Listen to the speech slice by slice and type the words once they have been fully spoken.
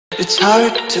It's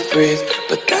hard to breathe,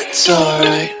 but that's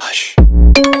alright. Hush.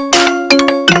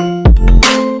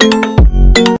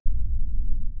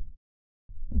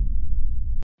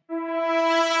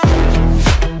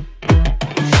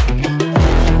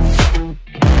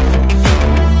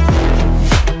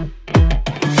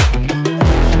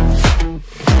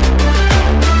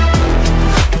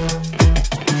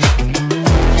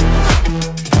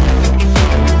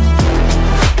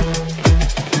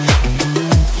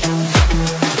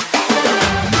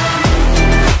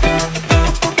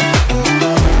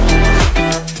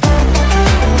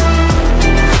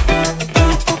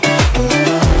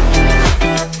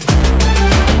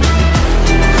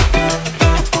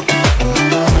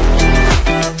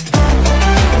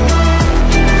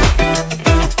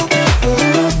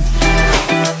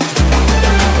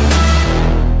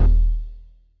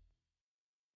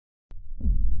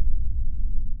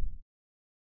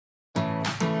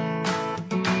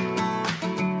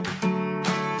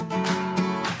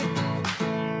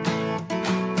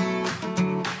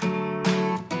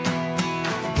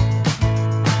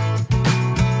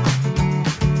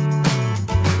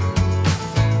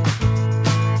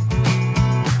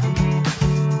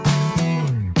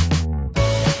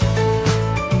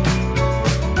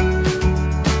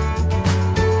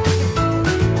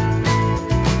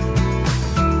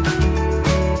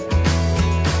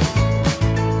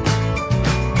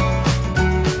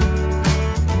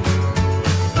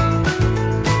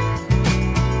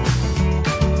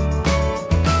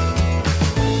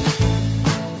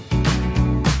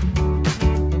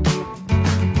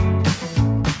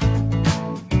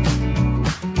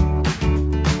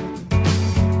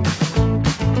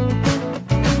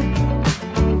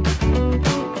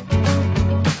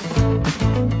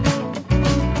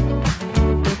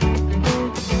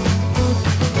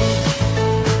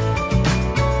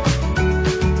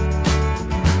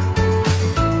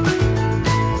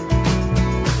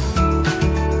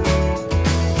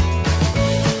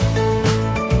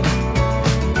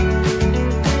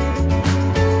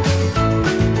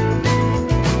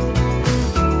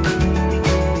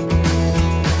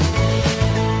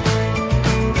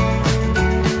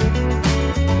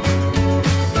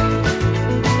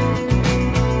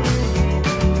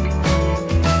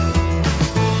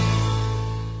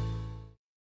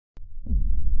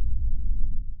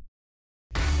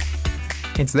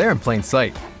 It's there in plain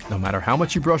sight. No matter how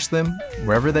much you brush them,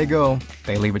 wherever they go,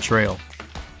 they leave a trail.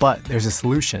 But there's a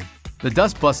solution. The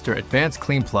Dustbuster Advanced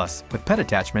Clean Plus with pet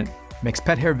attachment makes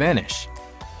pet hair vanish.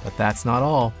 But that's not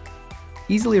all.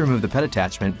 Easily remove the pet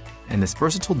attachment, and this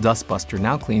versatile Dustbuster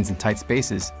now cleans in tight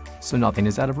spaces, so nothing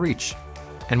is out of reach.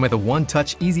 And with a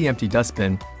one-touch, easy empty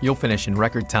dustbin, you'll finish in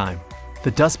record time.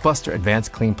 The Dustbuster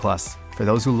Advanced Clean Plus, for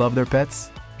those who love their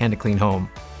pets and a clean home.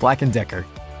 Black & Decker.